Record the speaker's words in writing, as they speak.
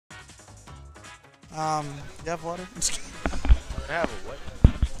You have water? I'm just kidding. I have a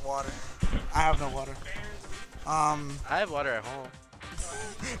what? Water. I have no water. I have water at home.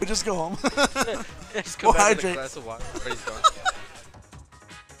 We just go home. Just come We'll back with a hydrate. glass of water. Everybody's gone.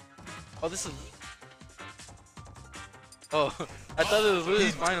 Oh, this is. Oh, I thought it was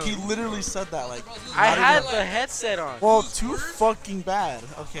Louis' final. He literally said that like. I not had even- the headset on. Well, too fucking bad.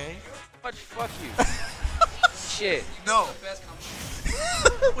 Okay. What? Fuck you. Shit. No.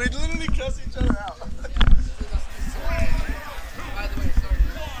 We literally cuss each other out.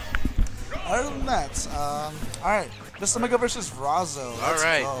 Other than that, all right. JustOmega versus Razo. All Let's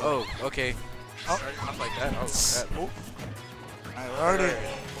right. go. Oh, okay. Oh. Starting off like that. Oh, crap. Oh. All right, we're already.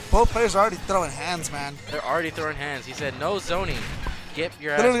 Both players are already throwing hands, man. They're already throwing hands. He said no zoning. Get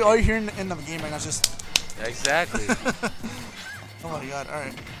your Literally, ass. all you hear in the game right now is just. Exactly. Oh my god! All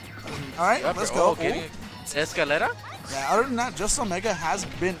right. All right. Yep, Let's oh, go. getting Escalera? Yeah, other than that, JustOmega has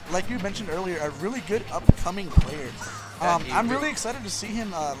been, like you mentioned earlier, a really good upcoming player. I'm really excited to see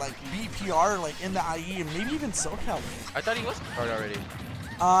him like be PR like in the IE and maybe even SoCal. I thought he was hard already.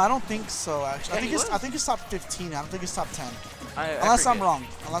 I don't think so actually. Yeah, I think he's top 15. I don't think he's top 10. I Unless I'm forget. wrong.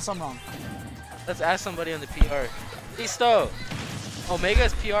 Unless I'm wrong. Let's ask somebody on the PR. Listo. Omega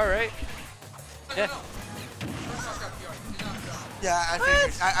is PR, right? Yeah. Yeah, I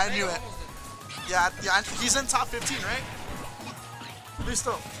figured. I knew it. Yeah, yeah. He's in top 15, right?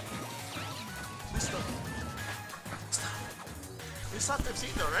 Listo. Listo. He's top 15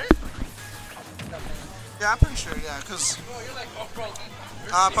 though, right? Yeah, I'm pretty sure. Yeah, because.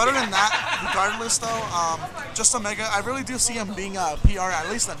 But other than that, regardless though, JustOmega, I really do see him being a PR at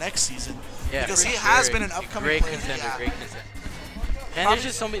least the next season. Yeah, because for he sure. has been an upcoming great player. contender, Yeah. great contender. And there's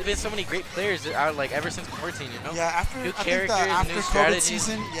just been so many great players that are like ever since 14, you know? Yeah, after New I think the characters, after new COVID strategies.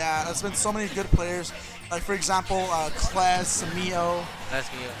 season, yeah, there's been so many good players. Like for example, Class, Mio.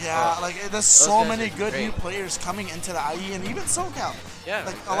 That's me. Yeah, Oh. like there's so guys many are good great. new players coming into the IE and even SoCal. Yeah,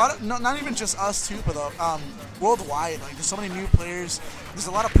 like exactly. a lot of not even just us too, but worldwide. Like there's so many new players. There's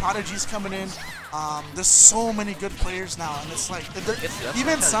a lot of prodigies coming in. There's so many good players now, and it's like That's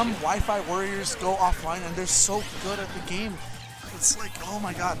even what some I'm Wi-Fi warriors go offline, and they're so good at the game. It's like, oh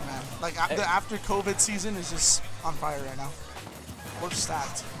my god, man! Like the after COVID season is just on fire right now. We're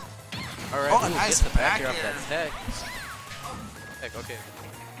stacked. All right. Oh, a Ooh, nice gets the back air back off air. that tech. Tech, okay.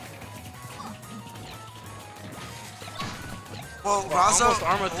 Well, Well, Razo almost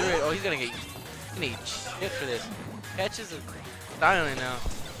armor through it. Oh, he's gonna get shit for this. Catches is styling now.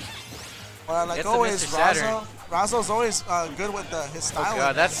 Well, like Gets the always, Mr. Saturn. Razo's always good with his Oh style.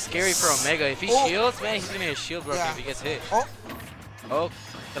 god, that's scary for Omega. If he Oh. shields, man, he's gonna get shield broken Yeah. if he gets hit. Oh, Oh,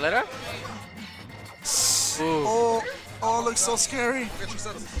 Calera? Ooh. oh, looks so scary.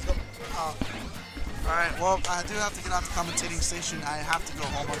 All right, well, I do have to get out the commentating station. I have to go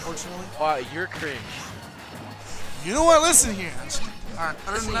home, unfortunately. Wow, you're cringe. You know what? Listen here. All right,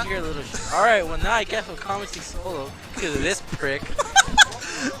 other than Listen that, here, little shit. Alright, well now I guess we'll commenting solo because of this prick.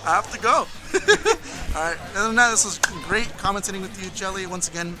 I have to go. All right, other than that, this was great commentating with you, Jelly, once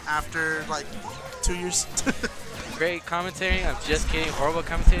again after like 2 years. Great commentating. I'm just kidding. Horrible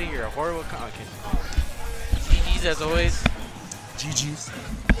commentating. You're a horrible okay. GG's as always. GG's.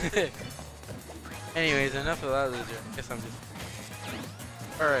 Anyways, enough of that loser. Guess I'm just.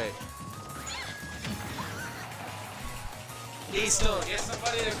 Alright. Listo. Get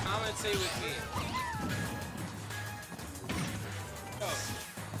somebody to commentate with me. Oh.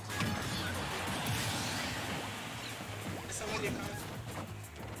 Get somebody to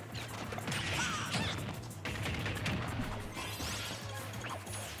commentate.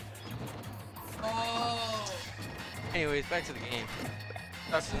 Oh. Anyways, back to the game.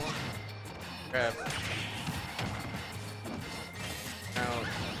 That's the one. Grab.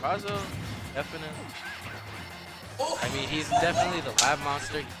 Now, Razo, definitely. I mean, he's definitely the lab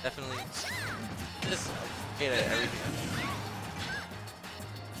monster. He's definitely just great at everything.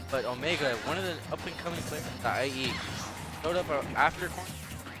 But Omega, one of the up and coming players, the IE, showed up after corner,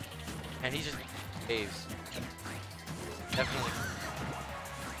 and he just saves. Definitely.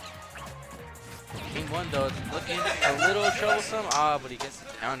 Game one though, it's looking a little troublesome. Ah, but he gets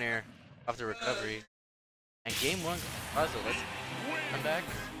down air off the recovery. And game one, Razo, let's come back.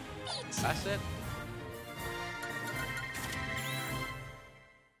 Last set.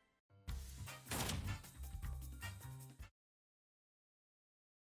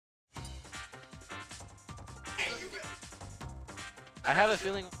 I have a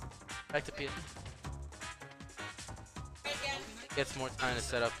feeling back to PS gets more time to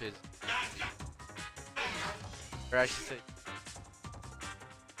set up his, or I should say,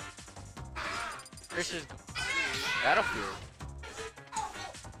 versus Battlefield.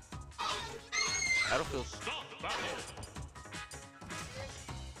 Battlefield.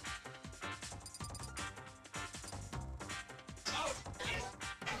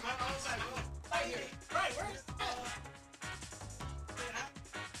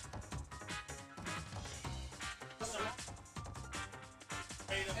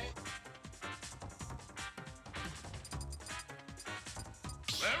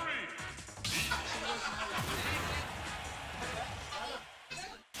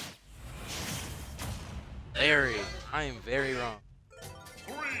 Very. I am very wrong.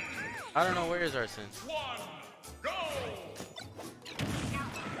 I don't know where is our sense.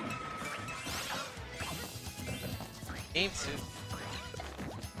 Game 2.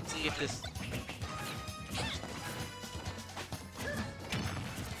 Let's see if this.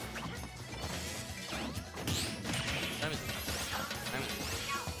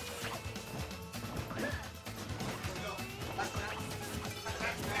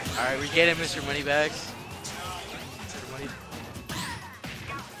 Alright, we get it, Mr. Moneybags.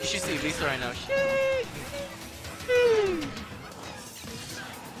 You should see Lisa right now.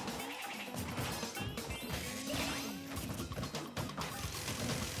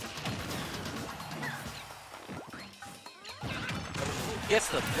 Gets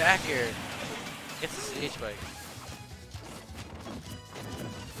the back air. Gets the stage bike.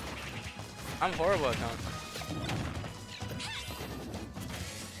 I'm horrible at countering.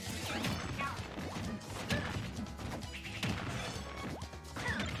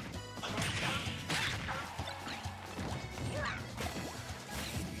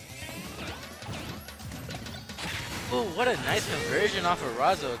 Ooh, what a nice conversion off of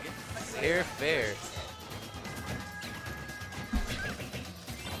Razo. Fair, fair.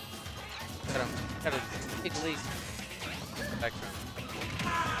 Got a big lead. Back from.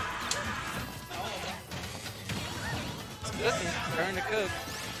 It's cooking. Turn to cook.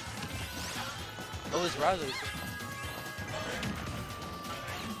 Oh, it's Razo.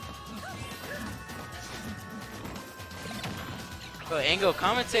 Bro, Ango,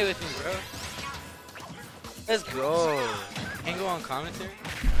 commentate with me, bro. Let's go. Angle on commentary.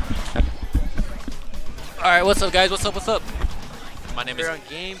 Alright, what's up, guys? What's up? My name is... We're on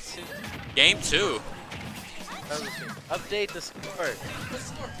game 2. Game 2. Update the score.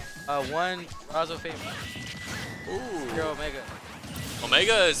 1 Razo favor. Ooh. 0 Omega.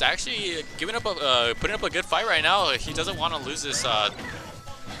 Omega is actually putting up a good fight right now. He doesn't want to lose this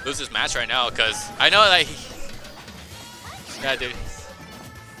match right now, because I know that yeah, dude.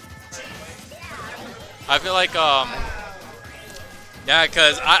 I feel like yeah,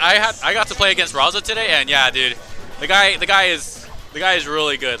 because I got to play against Razo today, and yeah, dude, the guy is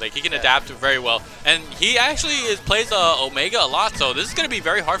really good. Like, he can adapt very well, and he actually plays Omega a lot. So this is gonna be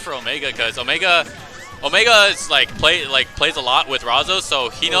very hard for Omega, because Omega is plays a lot with Razo, so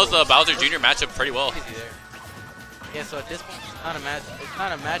he knows the Bowser Jr. matchup pretty well. Yeah, so at this point, it's not a match. It's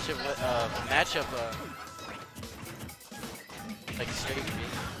not a matchup. Like straight beat.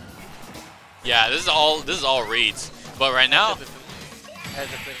 Yeah, this is all reads. But right now, ooh,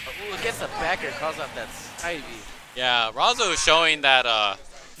 it gets the backer, calls out that side beat. yeah, Razo is showing that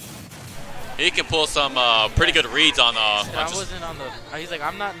he can pull some pretty good reads on I wasn't on the. He's like,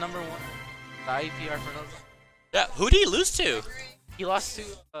 I'm not number 1. The IPR for no. Yeah, who did he lose to? He lost to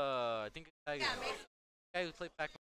I think the guy who played back.